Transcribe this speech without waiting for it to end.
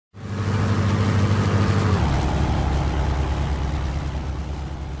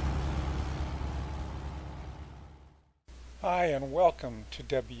Hi and welcome to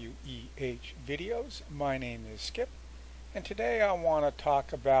WEH Videos. My name is Skip and today I want to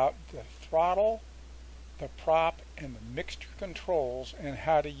talk about the throttle, the prop, and the mixture controls and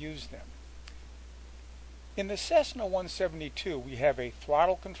how to use them. In the Cessna 172 we have a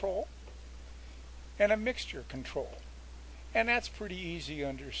throttle control and a mixture control, and that's pretty easy to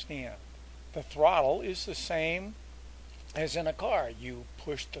understand. The throttle is the same as in a car. You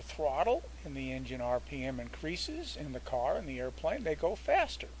push the throttle and the engine RPM increases in the car and the airplane, they go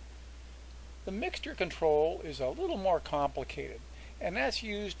faster. The mixture control is a little more complicated, and that's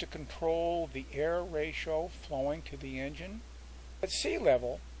used to control the air ratio flowing to the engine. At sea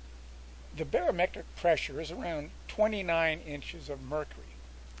level, the barometric pressure is around 29 inches of mercury,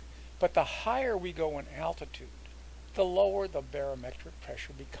 but the higher we go in altitude, the lower the barometric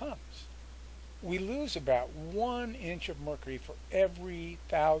pressure becomes. We lose about 1 inch of mercury for every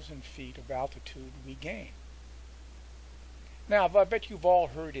 1,000 feet of altitude we gain. Now, I bet you've all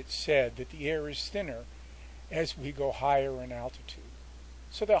heard it said that the air is thinner as we go higher in altitude.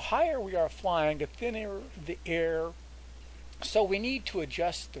 So the higher we are flying, the thinner the air. So we need to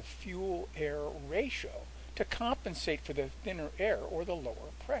adjust the fuel-air ratio to compensate for the thinner air or the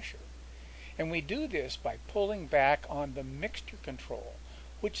lower pressure. And we do this by pulling back on the mixture control,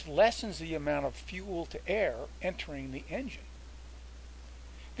 which lessens the amount of fuel to air entering the engine.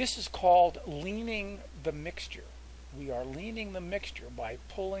 This is called leaning the mixture. We are leaning the mixture by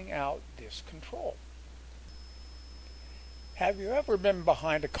pulling out this control. Have you ever been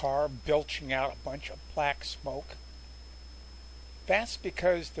behind a car belching out a bunch of black smoke? That's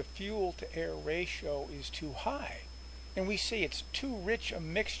because the fuel to air ratio is too high, and we say it's too rich a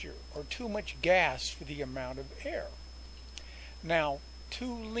mixture or too much gas for the amount of air. Now,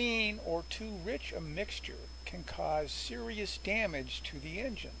 too lean or too rich a mixture can cause serious damage to the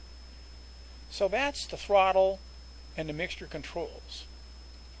engine. So that's the throttle and the mixture controls.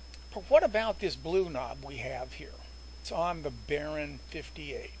 But what about this blue knob we have here? It's on the Baron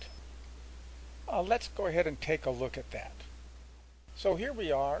 58. Let's go ahead and take a look at that. So here we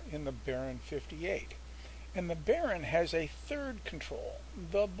are in the Baron 58, and the Baron has a third control,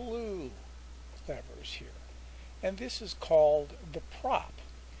 the blue levers here. And this is called the prop,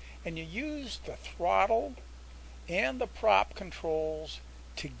 and you use the throttle and the prop controls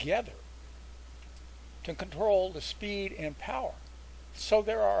together to control the speed and power. So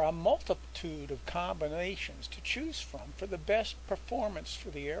there are a multitude of combinations to choose from for the best performance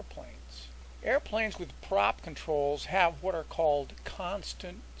for the airplanes. Airplanes with prop controls have what are called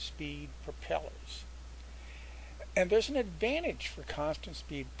constant speed propellers, and there's an advantage for constant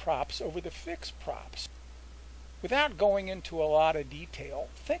speed props over the fixed props. Without going into a lot of detail,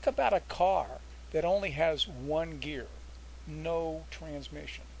 think about a car that only has one gear, no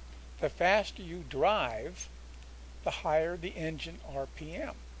transmission. The faster you drive, the higher the engine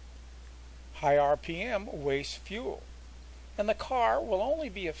RPM. High RPM wastes fuel, and the car will only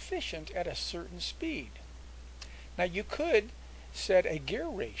be efficient at a certain speed. Now you could set a gear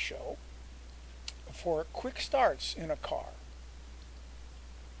ratio for quick starts in a car,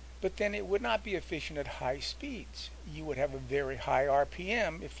 but then it would not be efficient at high speeds. You would have a very high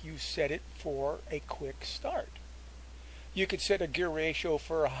RPM if you set it for a quick start. You could set a gear ratio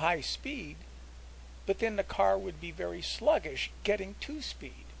for a high speed, but then the car would be very sluggish getting to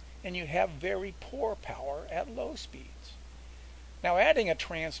speed, and you'd have very poor power at low speeds. Now, adding a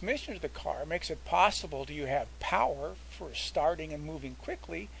transmission to the car makes it possible to have power for starting and moving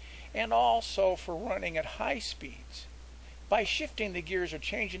quickly, and also for running at high speeds, by shifting the gears or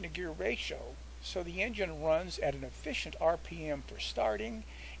changing the gear ratio so the engine runs at an efficient RPM for starting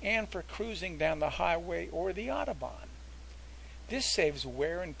and for cruising down the highway or the Autobahn. This saves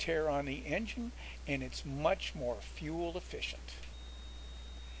wear and tear on the engine, and it's much more fuel efficient.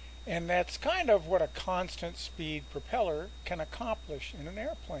 And that's kind of what a constant speed propeller can accomplish in an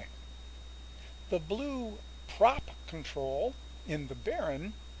airplane. The blue prop control in the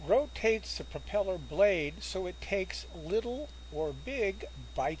Baron rotates the propeller blade so it takes little or big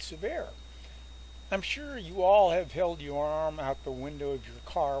bites of air. I'm sure you all have held your arm out the window of your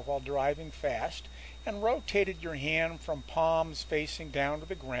car while driving fast and rotated your hand from palms facing down to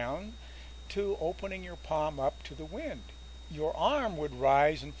the ground to opening your palm up to the wind. Your arm would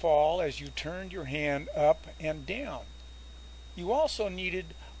rise and fall as you turned your hand up and down. You also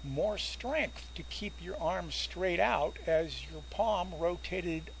needed more strength to keep your arm straight out as your palm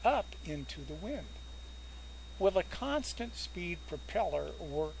rotated up into the wind. Well, a constant speed propeller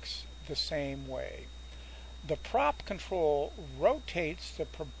works the same way. The prop control rotates the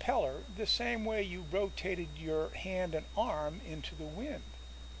propeller the same way you rotated your hand and arm into the wind.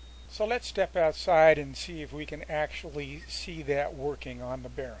 So let's step outside and see if we can actually see that working on the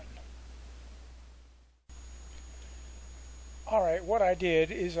Baron. Alright, what I did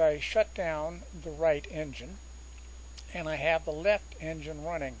is I shut down the right engine and I have the left engine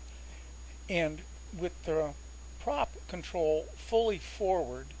running, and with the prop control fully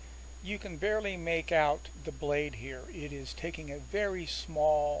forward you can barely make out the blade here. It is taking a very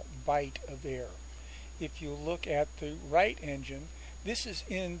small bite of air. If you look at the right engine, this is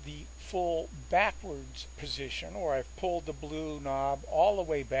in the full backwards position, or I've pulled the blue knob all the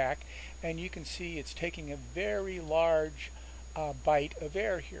way back and you can see it's taking a very large bite of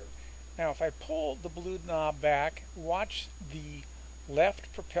air here. Now if I pull the blue knob back, watch the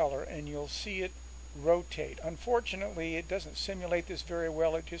left propeller and you'll see it rotate. Unfortunately it doesn't simulate this very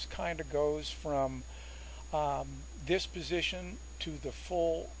well. It just kind of goes from this position to the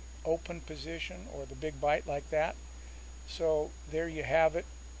full open position, or the big bite like that. So there you have it.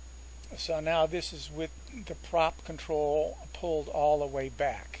 So now this is with the prop control pulled all the way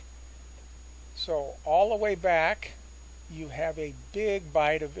back. So all the way back you have a big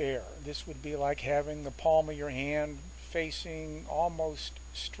bite of air. This would be like having the palm of your hand facing almost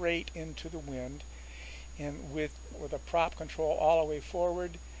straight into the wind, and with a prop control all the way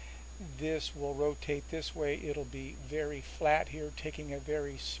forward, this will rotate this way. It'll be very flat here, taking a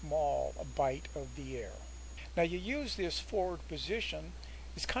very small bite of the air. Now you use this forward position,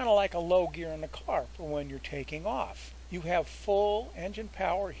 it's kind of like a low gear in the car for when you're taking off. You have full engine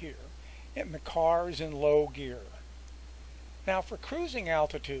power here and the car is in low gear. Now for cruising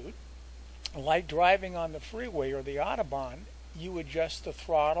altitude, like driving on the freeway or the Autobahn, you adjust the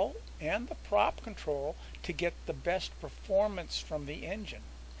throttle and the prop control to get the best performance from the engine,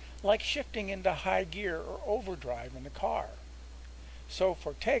 like shifting into high gear or overdrive in the car. So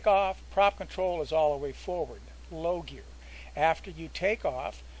for takeoff, prop control is all the way forward, low gear. After you take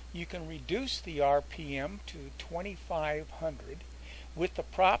off, you can reduce the RPM to 2500 with the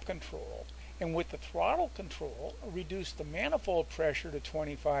prop control, and with the throttle control, reduce the manifold pressure to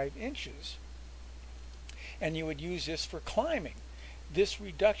 25 inches. And you would use this for climbing. This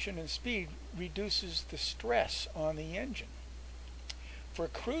reduction in speed reduces the stress on the engine. For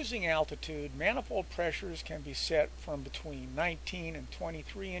cruising altitude, manifold pressures can be set from between 19 and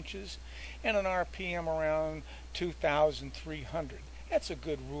 23 inches and an RPM around 2,300. That's a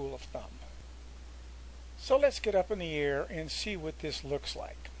good rule of thumb. So let's get up in the air and see what this looks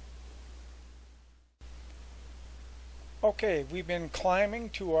like. Okay, we've been climbing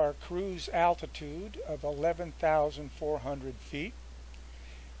to our cruise altitude of 11,400 feet.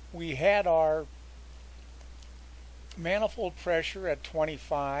 We had our manifold pressure at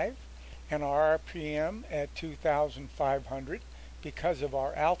 25 and our RPM at 2,500. Because of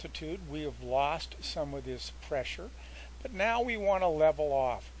our altitude, we have lost some of this pressure, but now we want to level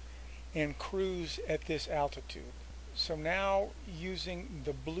off and cruise at this altitude. So now, using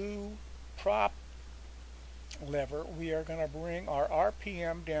the blue prop lever, we are going to bring our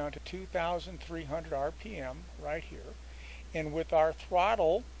RPM down to 2,300 RPM right here, and with our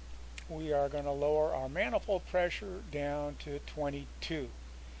throttle we are going to lower our manifold pressure down to 22.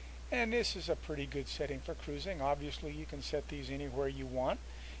 And this is a pretty good setting for cruising. Obviously you can set these anywhere you want.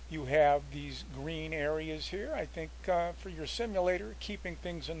 You have these green areas here. I think for your simulator, keeping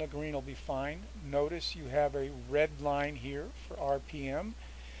things in the green will be fine. Notice you have a red line here for RPM.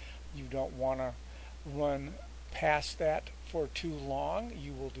 You don't want to run past that for too long.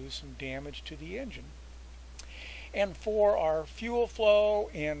 You will do some damage to the engine. And for our fuel flow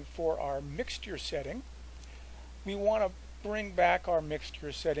and for our mixture setting, we want to bring back our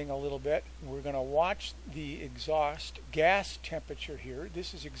mixture setting a little bit. We're going to watch the exhaust gas temperature here.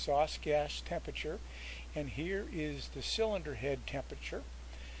 This is exhaust gas temperature, and here is the cylinder head temperature.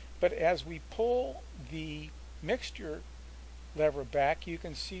 But as we pull the mixture lever back, you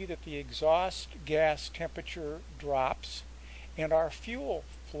can see that the exhaust gas temperature drops and our fuel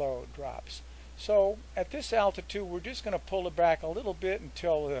flow drops. So at this altitude we're just going to pull it back a little bit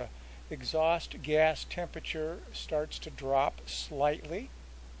until the exhaust gas temperature starts to drop slightly,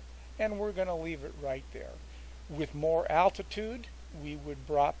 and we're going to leave it right there. With more altitude we would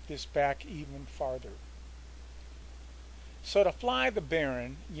drop this back even farther. So to fly the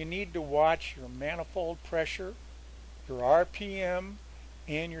Baron, you need to watch your manifold pressure, your RPM,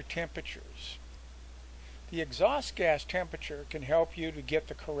 and your temperatures. The exhaust gas temperature can help you to get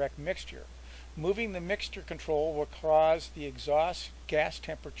the correct mixture. Moving the mixture control will cause the exhaust gas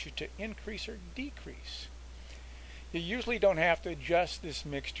temperature to increase or decrease. You usually don't have to adjust this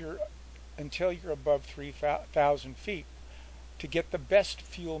mixture until you're above 3,000 feet. To get the best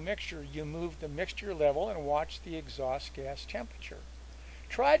fuel mixture, you move the mixture level and watch the exhaust gas temperature.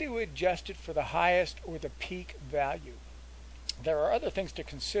 try to adjust it for the highest or the peak value. There are other things to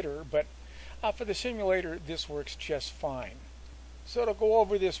consider, but for the simulator this works just fine. So to go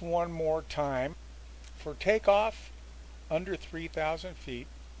over this one more time, for takeoff under 3,000 feet,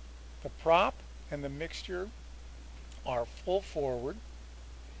 the prop and the mixture are full forward,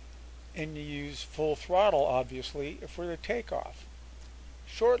 and you use full throttle obviously for the takeoff.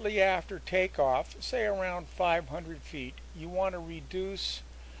 Shortly after takeoff, say around 500 feet, you want to reduce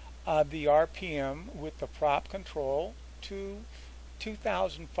the RPM with the prop control to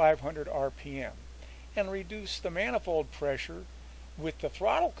 2,500 RPM and reduce the manifold pressure with the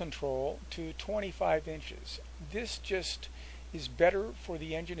throttle control to 25 inches. This just is better for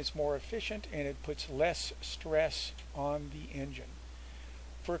the engine. It's more efficient and it puts less stress on the engine.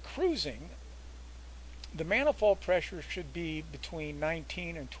 For cruising, the manifold pressure should be between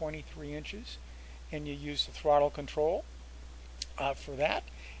 19 and 23 inches, and you use the throttle control for that,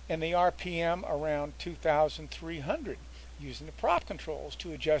 and the RPM around 2,300, using the prop controls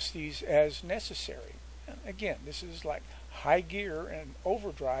to adjust these as necessary. And again, this is like high gear and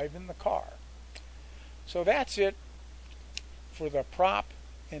overdrive in the car. So that's it for the prop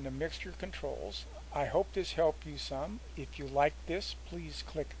and the mixture controls. I hope this helped you some. If you liked this, please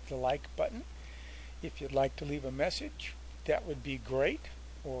click the like button. If you'd like to leave a message, that would be great,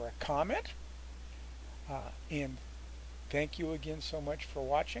 or a comment. And thank you again so much for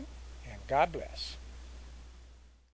watching, and God bless.